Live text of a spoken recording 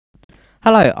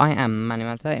Hello, I am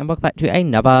MannyMan30 and welcome back to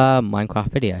another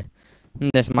Minecraft video. In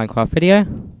this Minecraft video,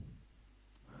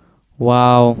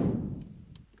 well,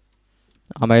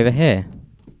 I'm over here.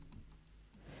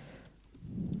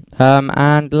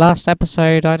 And last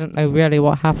episode, I don't know really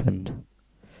what happened.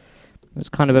 It was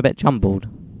kind of a bit jumbled.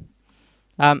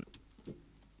 Um,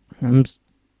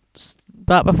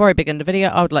 but before I begin the video,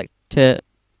 I would like to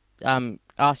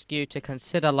ask you to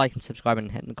consider liking, subscribing,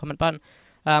 and hitting the comment button.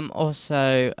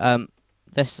 Also, I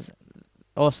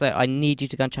need you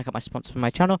to go and check out my sponsor for my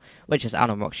channel, which is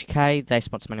Alan Rocks UK. They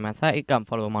sponsor MannyMan30. Go and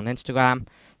follow them on Instagram.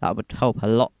 That would help a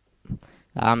lot.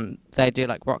 They do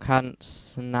like rock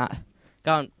hunts and that.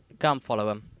 Go and follow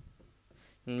them.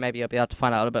 And maybe you'll be able to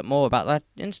find out a little bit more about their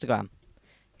Instagram.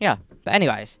 Yeah, but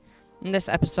anyways, in this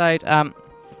episode,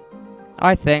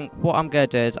 I think what I'm going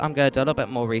to do is I'm going to do a little bit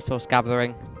more resource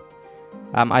gathering.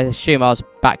 I assume I was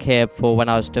back here for when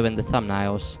I was doing the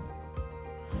thumbnails.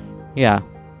 Yeah.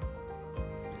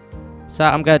 So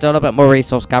I'm going to do a little bit more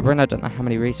resource gathering. I don't know how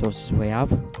many resources we have.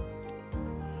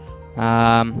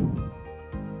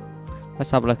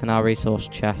 Let's have a look in our resource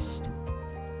chest.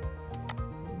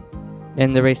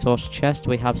 In the resource chest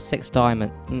we have 6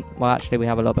 diamonds. Well, actually we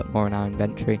have a little bit more in our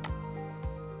inventory.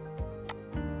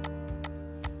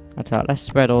 Let's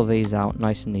spread all these out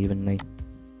nice and evenly.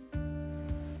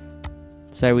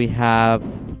 So we have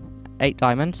 8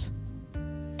 diamonds.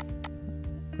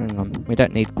 Hang on, we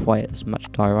don't need quite as much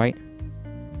diorite.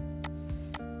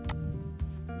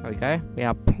 There we go. We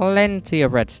have plenty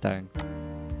of redstone.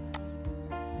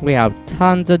 We have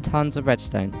tons and tons of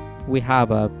redstone. We have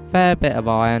a fair bit of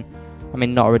iron. I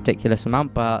mean, not a ridiculous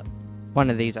amount, but one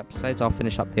of these episodes I'll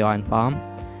finish up the iron farm.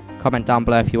 Comment down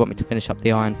below if you want me to finish up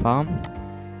the iron farm.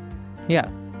 Yeah.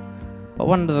 But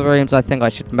one of the rooms I think I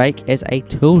should make is a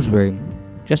tools room.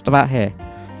 Just about here.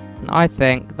 And I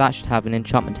think that should have an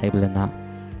enchantment table in that.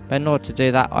 But in order to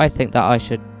do that, I think that I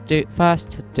should do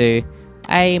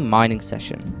a mining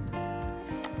session.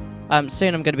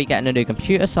 Soon I'm going to be getting a new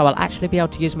computer, so I'll actually be able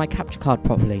to use my capture card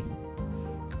properly.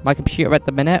 My computer at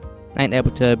the minute ain't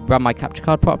able to run my capture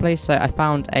card properly, so I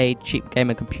found a cheap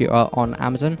gaming computer on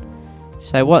Amazon.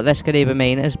 So what this could either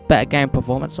mean is better game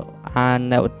performance,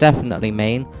 and it would definitely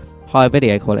mean higher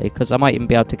video quality, because I might even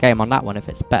be able to game on that one if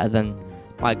it's better than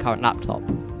my current laptop.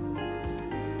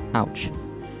 Ouch.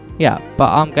 Yeah, but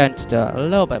I'm going to do a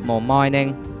little bit more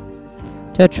mining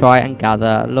to try and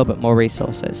gather a little bit more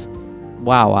resources.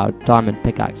 Wow, our diamond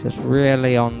pickaxe is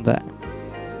really on the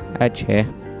edge here.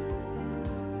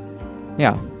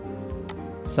 Yeah.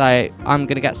 So, I'm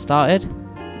going to get started.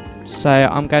 So,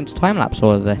 I'm going to time-lapse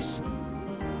all of this.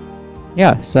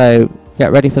 Yeah, so,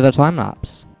 get ready for the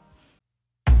time-lapse.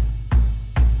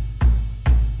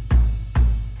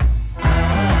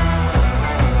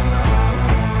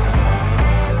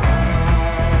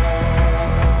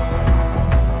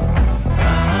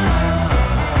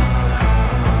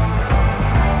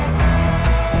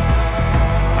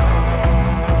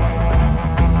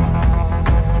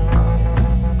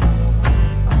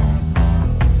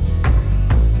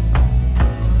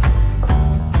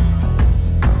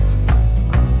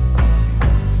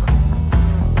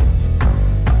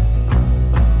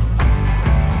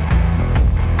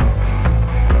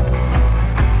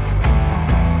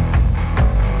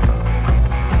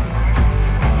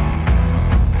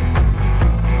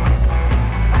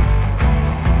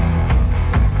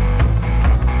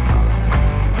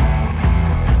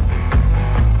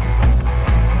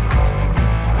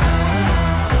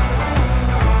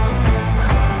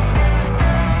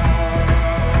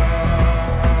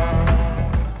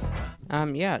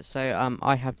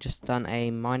 I have just done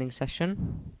a mining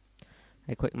session.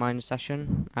 A quick mining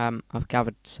session. I've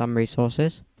gathered some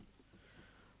resources.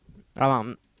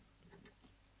 What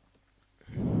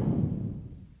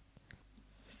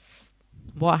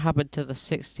happened to the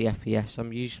 60 FPS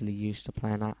I'm usually used to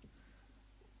playing at?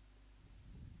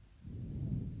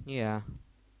 Yeah.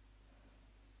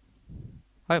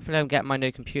 Hopefully I'll get my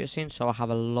new computer soon, so I'll have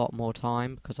a lot more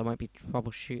time, because I won't be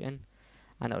troubleshooting.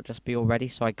 And it'll just be all ready,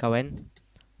 so I go in.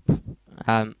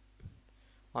 I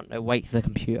don't know, wake the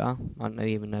computer. I don't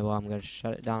even know why I'm going to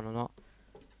shut it down or not.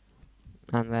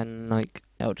 And then, like,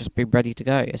 it'll just be ready to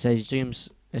go. It says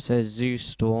Zeus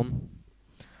Storm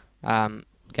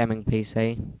gaming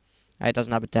PC. It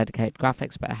doesn't have a dedicated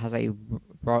graphics, but it has a AMD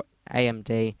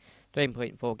 3.4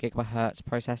 gigahertz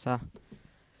processor.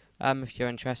 If you're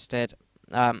interested,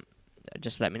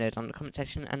 just let me know down in the comment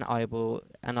section, and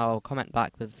I'll comment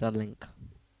back with the link.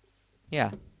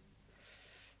 Yeah.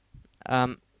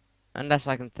 Unless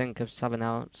I can think of something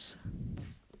else.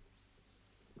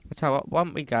 I'll tell you what, why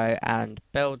don't we go and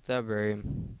build the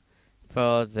room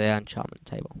for the enchantment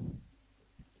table.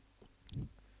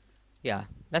 Yeah,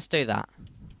 let's do that.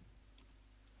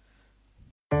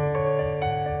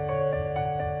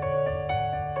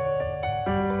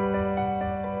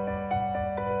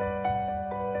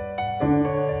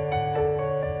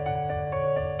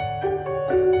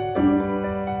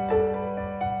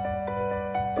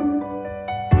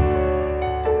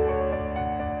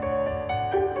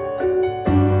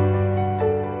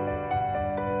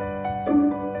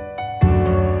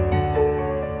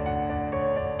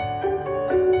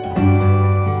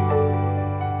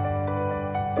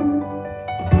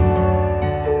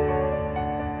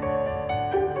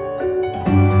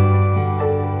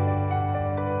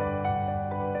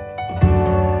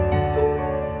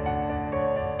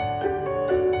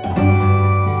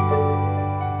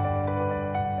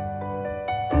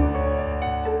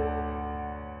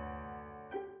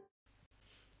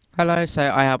 Hello, so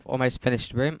I have almost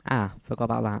finished the room. Ah, forgot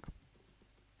about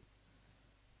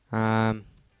that.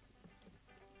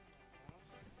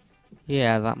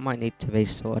 Yeah, that might need to be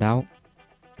sorted out.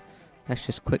 Let's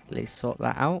just quickly sort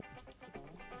that out.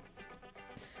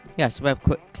 Yeah, so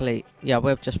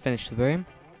we've just finished the room.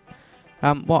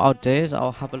 What I'll do is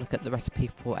I'll have a look at the recipe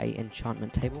for a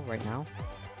enchantment table right now.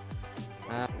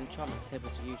 Enchantment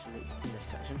tables are usually in this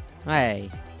section. Hey!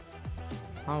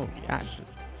 Oh, actually,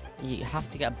 you have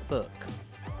to get a book.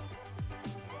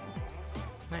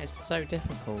 That is so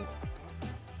difficult.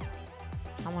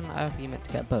 How on earth are you meant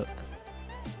to get a book?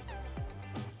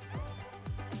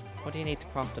 What do you need to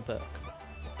craft a book?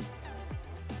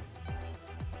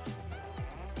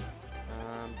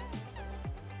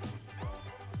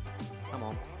 Come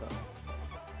on, book.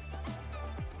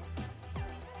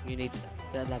 You need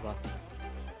a bit of leather.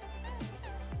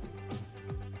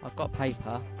 I've got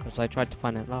paper, because I tried to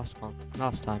find it last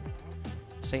time.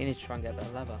 So you need to try and get a bit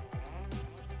of leather.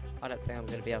 I don't think I'm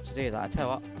going to be able to do that. I tell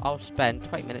you what, I'll spend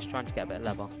 20 minutes trying to get a bit of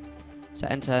leather. So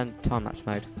enter time-lapse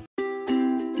mode.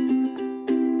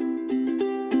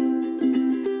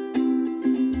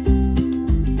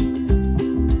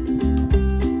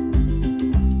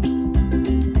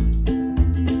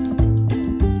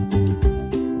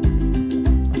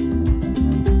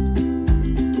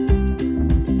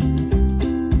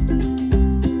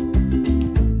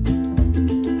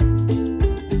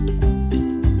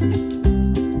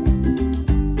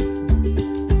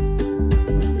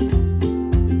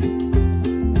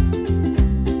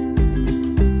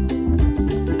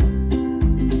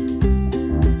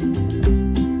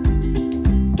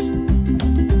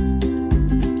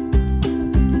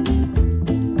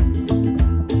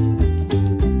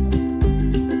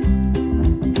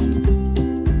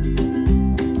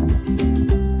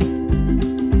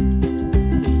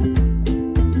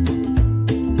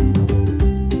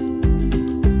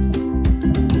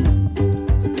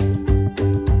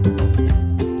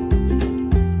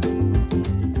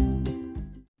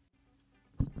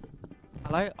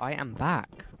 Hello, I am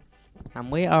back,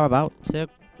 and we are about to,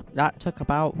 that took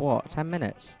about, what, 10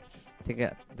 minutes to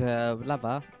get the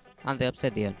leather and the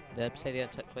obsidian. The obsidian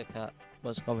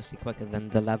was obviously quicker than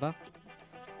the leather.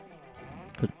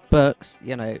 Because books,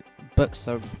 you know, books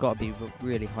have got to be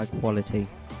really high quality.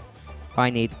 I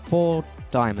need 4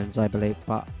 diamonds, I believe,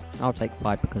 but I'll take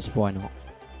 5 because why not?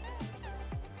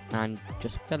 And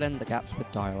just fill in the gaps with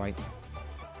diorite.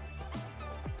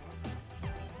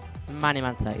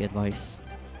 Man 30 advice.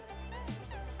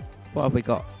 What have we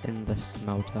got in the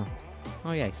smelter?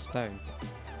 Oh yeah, stone.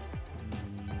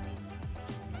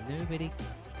 Nobody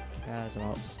cares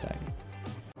about stone.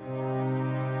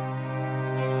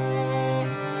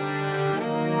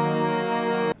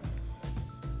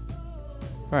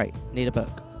 Right, need a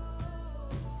book.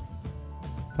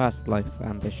 First life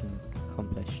ambition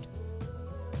accomplished.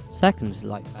 Second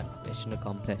life ambition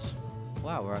accomplished.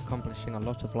 Wow, we're accomplishing a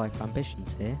lot of life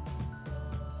ambitions here.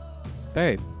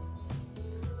 Boom.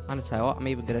 I'm gonna tell you what, I'm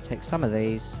even gonna take some of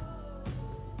these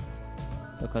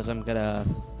because I'm gonna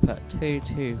put two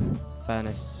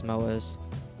furnace smelters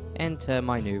into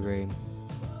my new room.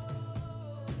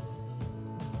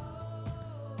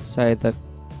 So the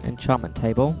enchantment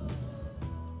table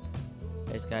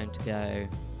is going to go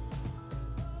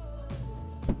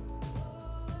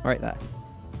right there.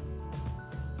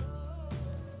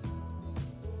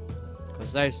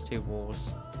 Because those 2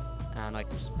 walls, and I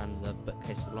can just spend the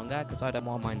bookcase along there because I don't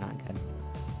want mine that again.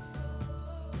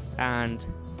 And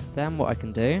then what I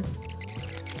can do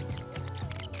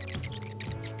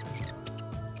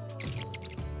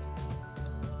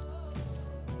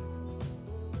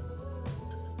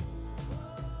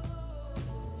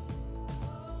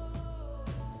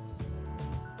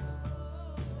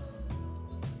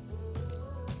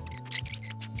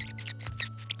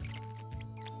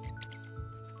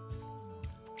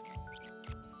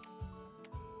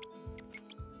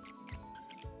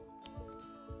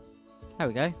There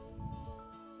we go.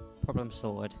 Problem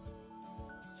sorted.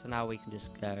 So now we can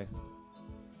just go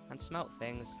and smelt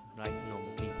things like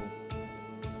normal people.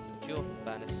 Dual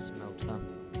furnace smelter.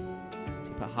 So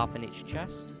you put half in each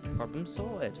chest. Problem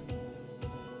sorted.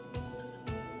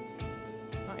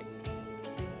 Right.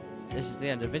 This is the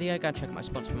end of the video. Go and check out my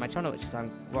sponsor for my channel, which is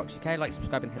Rocks UK. Like,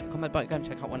 subscribe, and hit the comment button. Go and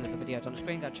check out one of the videos on the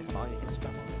screen. Go and check out my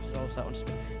Instagram, which is also on the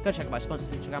screen. Go and check out my sponsor's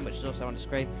Instagram, which is also on the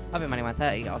screen. I've been Money Man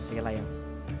 30. I'll see you later.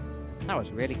 That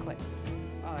was really quick.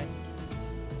 Bye.